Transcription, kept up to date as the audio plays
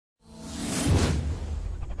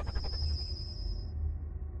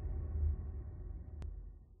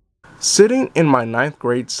Sitting in my ninth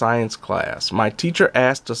grade science class, my teacher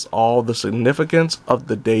asked us all the significance of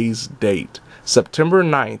the day's date, September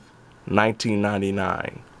 9th,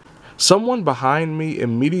 1999. Someone behind me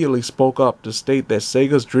immediately spoke up to state that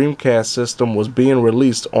Sega's Dreamcast system was being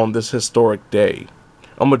released on this historic day.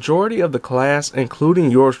 A majority of the class, including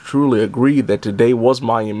yours truly, agreed that today was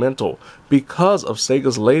monumental because of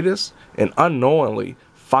Sega's latest and unknowingly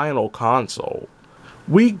final console.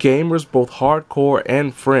 We gamers, both hardcore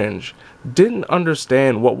and fringe, didn't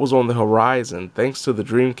understand what was on the horizon thanks to the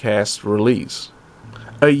Dreamcast's release.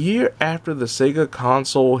 A year after the Sega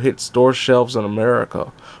console hit store shelves in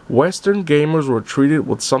America, Western gamers were treated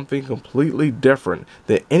with something completely different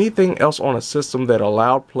than anything else on a system that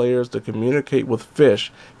allowed players to communicate with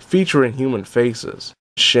fish featuring human faces,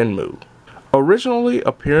 Shenmue. Originally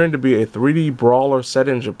appearing to be a 3D brawler set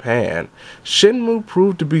in Japan, Shenmue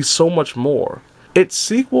proved to be so much more. Its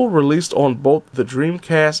sequel released on both the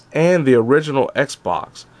Dreamcast and the original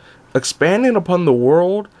Xbox, expanding upon the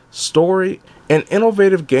world, story, and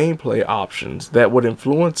innovative gameplay options that would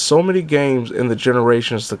influence so many games in the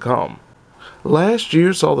generations to come. Last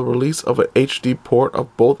year saw the release of an HD port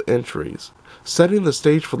of both entries, setting the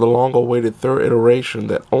stage for the long-awaited third iteration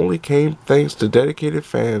that only came thanks to dedicated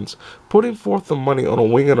fans putting forth the money on a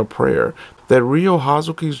wing and a prayer that Ryo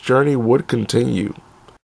Hazuki's journey would continue.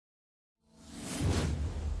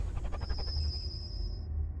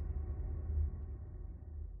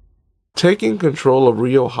 Taking control of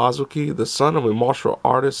Ryo Hazuki, the son of a martial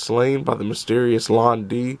artist slain by the mysterious Lan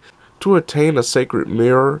Di, to attain a sacred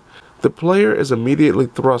mirror, the player is immediately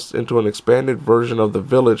thrust into an expanded version of the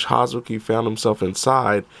village Hazuki found himself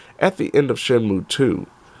inside at the end of Shenmue II,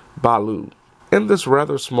 Balu. In this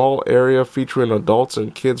rather small area featuring adults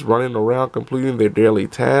and kids running around completing their daily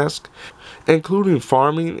tasks, including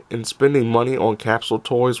farming and spending money on capsule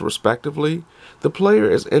toys respectively, the player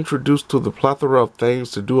is introduced to the plethora of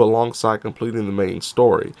things to do alongside completing the main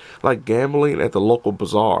story, like gambling at the local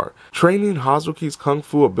bazaar, training Hazuki's kung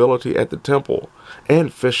fu ability at the temple,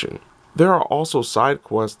 and fishing. There are also side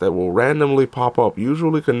quests that will randomly pop up,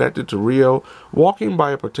 usually connected to Ryo walking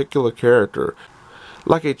by a particular character,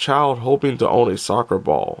 like a child hoping to own a soccer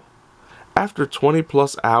ball. After 20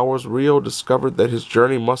 plus hours, Ryo discovered that his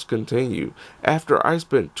journey must continue after I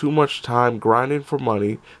spent too much time grinding for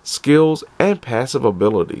money, skills, and passive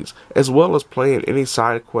abilities, as well as playing any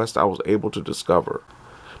side quest I was able to discover.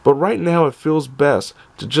 But right now it feels best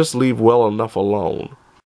to just leave well enough alone.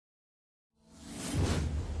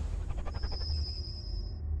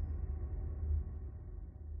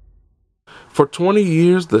 For 20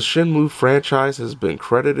 years, the Shenmue franchise has been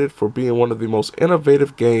credited for being one of the most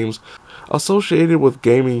innovative games associated with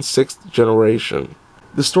gaming's 6th generation.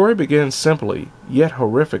 The story begins simply, yet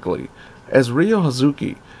horrifically, as Ryo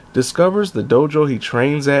Hazuki discovers the dojo he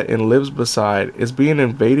trains at and lives beside is being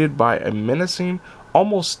invaded by a menacing,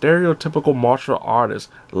 almost stereotypical martial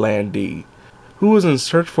artist, Lan Di, who is in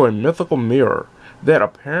search for a mythical mirror that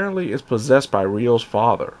apparently is possessed by Ryo's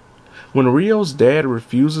father. When Ryo's dad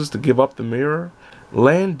refuses to give up the mirror,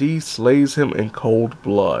 Lan Di slays him in cold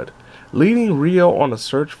blood, leading Ryo on a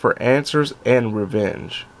search for answers and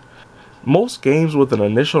revenge. Most games with an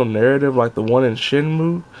initial narrative like the one in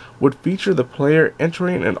Shenmue would feature the player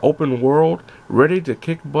entering an open world ready to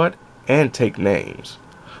kick butt and take names.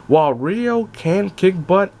 While Ryo can kick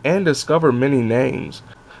butt and discover many names,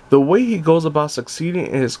 the way he goes about succeeding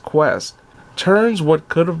in his quest turns what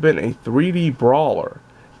could have been a 3D brawler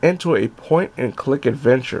into a point-and-click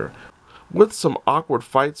adventure, with some awkward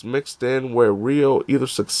fights mixed in where Ryo either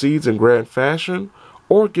succeeds in grand fashion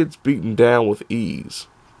or gets beaten down with ease.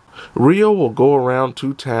 Ryo will go around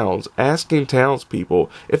 2 towns asking townspeople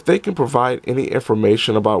if they can provide any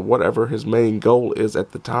information about whatever his main goal is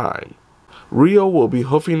at the time. Ryo will be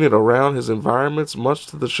hoofing it around his environments much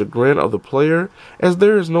to the chagrin of the player, as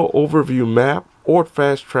there is no overview map or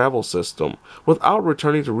fast travel system, without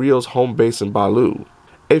returning to Ryo's home base in Balu,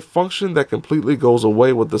 a function that completely goes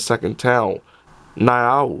away with the second town,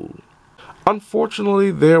 Niaowu. Unfortunately,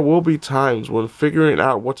 there will be times when figuring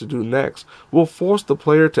out what to do next will force the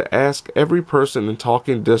player to ask every person in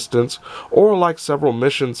talking distance, or like several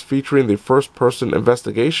missions featuring the first-person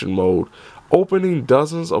investigation mode, opening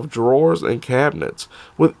dozens of drawers and cabinets,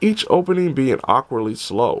 with each opening being awkwardly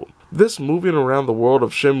slow. This moving around the world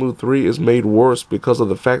of Shenmue III is made worse because of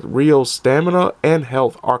the fact Ryo's stamina and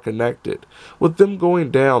health are connected, with them going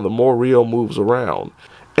down the more Ryo moves around.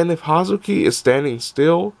 And if Hazuki is standing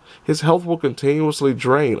still, his health will continuously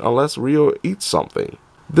drain unless Ryo eats something.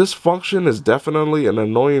 This function is definitely an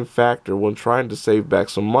annoying factor when trying to save back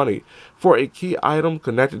some money for a key item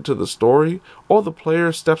connected to the story, or the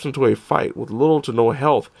player steps into a fight with little to no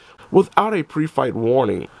health without a pre-fight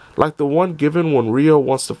warning, like the one given when Ryo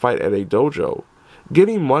wants to fight at a dojo.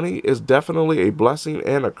 Getting money is definitely a blessing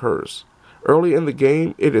and a curse. Early in the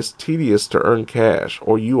game, it is tedious to earn cash,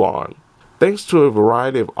 or yuan, thanks to a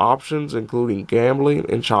variety of options including gambling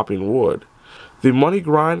and chopping wood. The money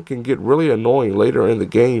grind can get really annoying later in the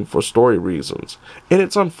game for story reasons, and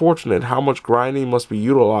it's unfortunate how much grinding must be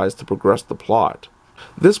utilized to progress the plot.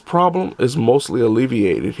 This problem is mostly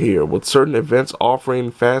alleviated here, with certain events offering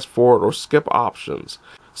fast forward or skip options,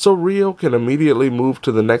 so Ryo can immediately move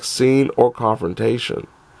to the next scene or confrontation.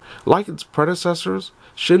 Like its predecessors,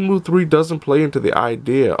 Shenmue III doesn't play into the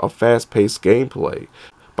idea of fast-paced gameplay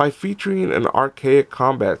by featuring an archaic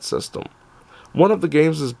combat system. One of the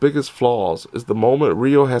game's biggest flaws is the moment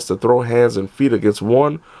Ryo has to throw hands and feet against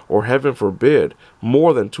one, or heaven forbid,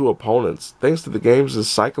 more than two opponents, thanks to the game's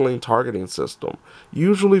cycling targeting system,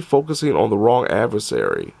 usually focusing on the wrong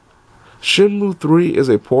adversary. Shenmue III is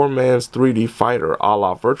a poor man's 3D fighter a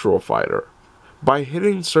la Virtua Fighter. By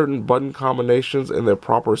hitting certain button combinations in their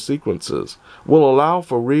proper sequences, will allow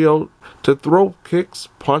for Ryo to throw kicks,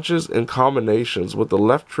 punches, and combinations, with the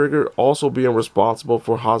left trigger also being responsible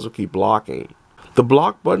for Hazuki blocking. The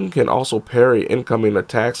block button can also parry incoming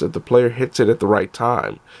attacks if the player hits it at the right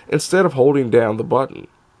time, instead of holding down the button.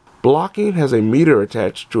 Blocking has a meter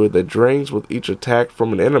attached to it that drains with each attack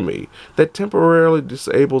from an enemy that temporarily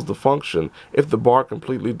disables the function if the bar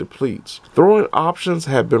completely depletes. Throwing options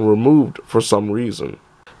have been removed for some reason.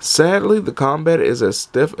 Sadly, the combat is as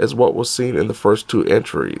stiff as what was seen in the first two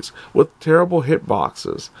entries, with terrible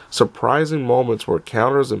hitboxes, surprising moments where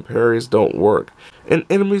counters and parries don't work, and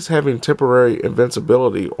enemies having temporary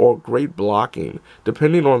invincibility or great blocking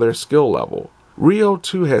depending on their skill level. Ryo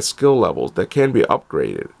 2 has skill levels that can be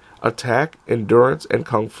upgraded: attack, endurance, and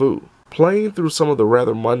kung fu. Playing through some of the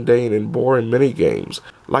rather mundane and boring minigames,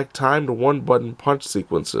 like timed one-button punch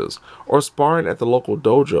sequences, or sparring at the local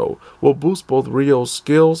dojo, will boost both Ryo's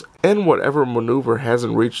skills and whatever maneuver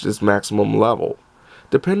hasn't reached its maximum level.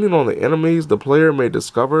 Depending on the enemies, the player may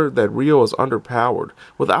discover that Ryo is underpowered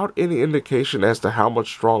without any indication as to how much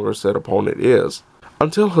stronger said opponent is,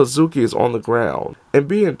 until Hazuki is on the ground, and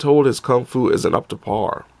being told his kung fu isn't up to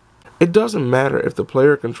par. It doesn't matter if the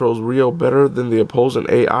player controls Ryo better than the opposing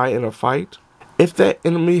AI in a fight. If that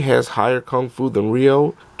enemy has higher kung fu than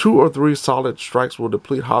Ryo, 2 or 3 solid strikes will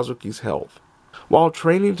deplete Hazuki's health. While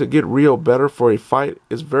training to get Ryo better for a fight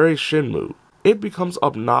is very Shenmue, it becomes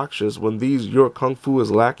obnoxious when these "your kung fu is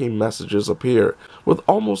lacking" messages appear with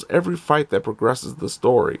almost every fight that progresses the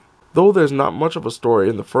story, though there's not much of a story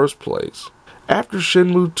in the first place. After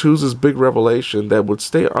Shenmue II's big revelation that would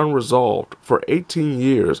stay unresolved for 18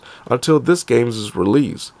 years until this game's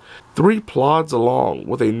release, 3 plods along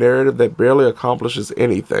with a narrative that barely accomplishes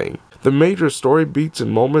anything. The major story beats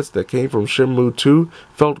and moments that came from Shenmue II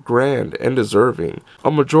felt grand and deserving,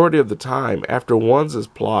 a majority of the time after one's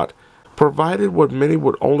plot provided what many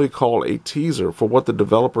would only call a teaser for what the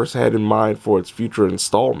developers had in mind for its future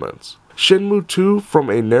installments. Shenmue II, from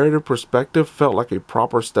a narrative perspective, felt like a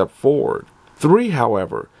proper step forward. 3,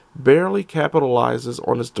 however, barely capitalizes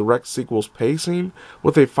on its direct sequel's pacing,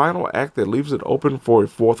 with a final act that leaves it open for a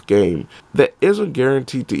 4th game that isn't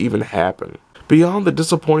guaranteed to even happen. Beyond the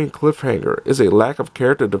disappointing cliffhanger is a lack of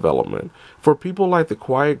character development for people like the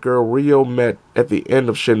quiet girl Ryo met at the end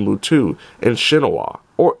of Shenmue II and Shinoa,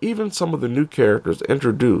 or even some of the new characters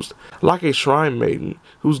introduced, like a shrine maiden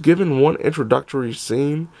who's given one introductory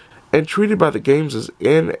scene and treated by the game's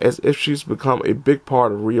end as if she's become a big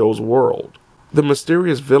part of Ryo's world. The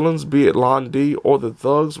mysterious villains, be it Lan Di or the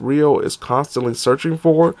thugs Ryo is constantly searching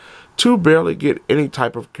for, too barely get any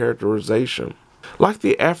type of characterization. Like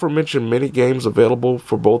the aforementioned mini-games available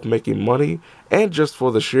for both making money and just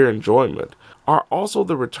for the sheer enjoyment, are also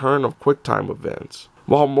the return of QuickTime events.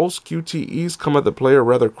 While most QTEs come at the player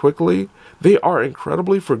rather quickly, they are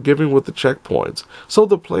incredibly forgiving with the checkpoints, so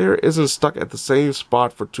the player isn't stuck at the same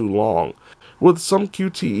spot for too long, with some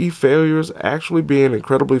QTE failures actually being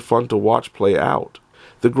incredibly fun to watch play out.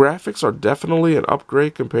 The graphics are definitely an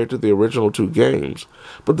upgrade compared to the original 2 games,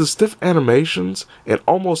 but the stiff animations and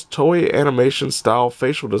almost Toei animation style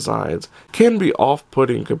facial designs can be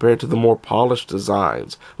off-putting compared to the more polished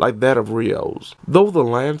designs like that of Ryo's, though the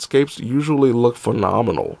landscapes usually look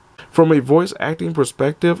phenomenal. From a voice acting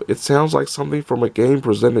perspective, it sounds like something from a game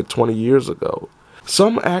presented 20 years ago.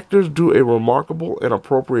 Some actors do a remarkable and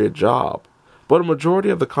appropriate job, but a majority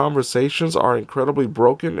of the conversations are incredibly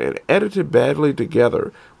broken and edited badly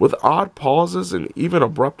together, with odd pauses and even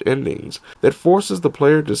abrupt endings that forces the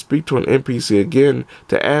player to speak to an NPC again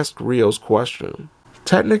to ask Ryo's question.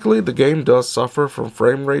 Technically, the game does suffer from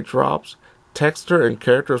frame rate drops, texture and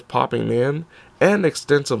characters popping in, and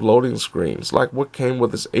extensive loading screens like what came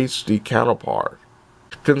with its HD counterpart.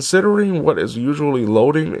 Considering what is usually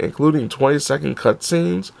loading, including 20-second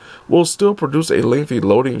cutscenes, will still produce a lengthy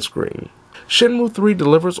loading screen. Shenmue III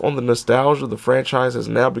delivers on the nostalgia the franchise has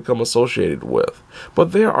now become associated with,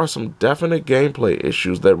 but there are some definite gameplay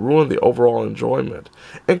issues that ruin the overall enjoyment,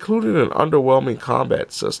 including an underwhelming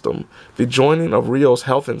combat system, the joining of Ryo's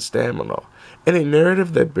health and stamina, and a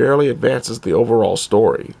narrative that barely advances the overall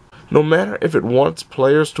story. No matter if it wants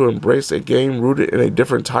players to embrace a game rooted in a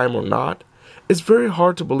different time or not, it's very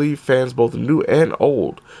hard to believe fans both new and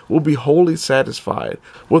old will be wholly satisfied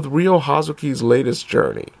with Ryo Hazuki's latest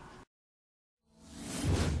journey.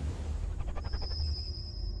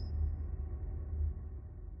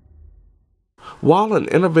 While an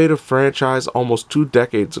innovative franchise almost 2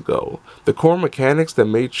 decades ago, the core mechanics that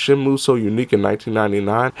made Shenmue so unique in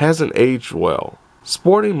 1999 hasn't aged well.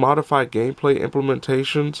 Sporting modified gameplay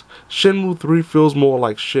implementations, Shenmue 3 feels more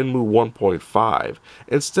like Shenmue 1.5,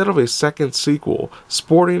 instead of a second sequel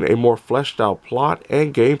sporting a more fleshed out plot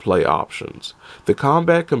and gameplay options. The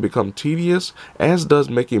combat can become tedious, as does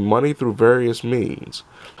making money through various means.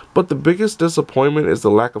 But the biggest disappointment is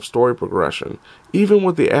the lack of story progression, even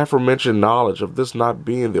with the aforementioned knowledge of this not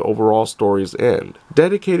being the overall story's end.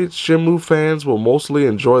 Dedicated Shenmue fans will mostly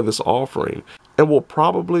enjoy this offering, and will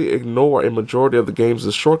probably ignore a majority of the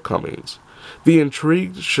game's shortcomings. The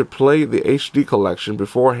intrigued should play the HD collection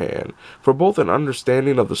beforehand, for both an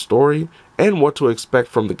understanding of the story and what to expect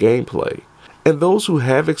from the gameplay. And those who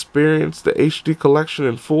have experienced the HD collection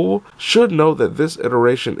in full should know that this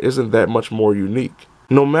iteration isn't that much more unique.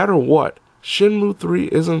 No matter what, Shenmue 3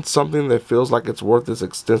 isn't something that feels like it's worth its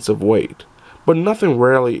extensive wait, but nothing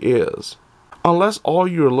rarely is. Unless all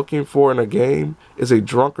you're looking for in a game is a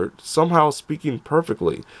drunkard somehow speaking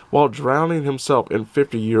perfectly while drowning himself in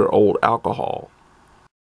 50-year-old alcohol.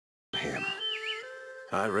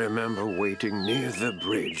 I remember waiting near the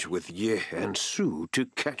bridge with Yi and Su to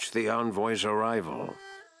catch the envoy's arrival.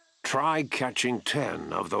 Try catching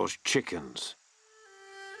 10 of those chickens.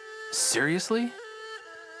 Seriously?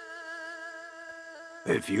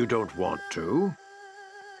 If you don't want to.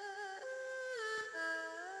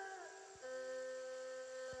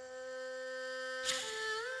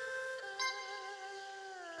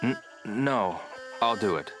 No, I'll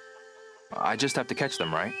do it. I just have to catch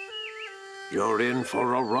them, right? You're in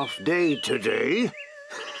for a rough day today.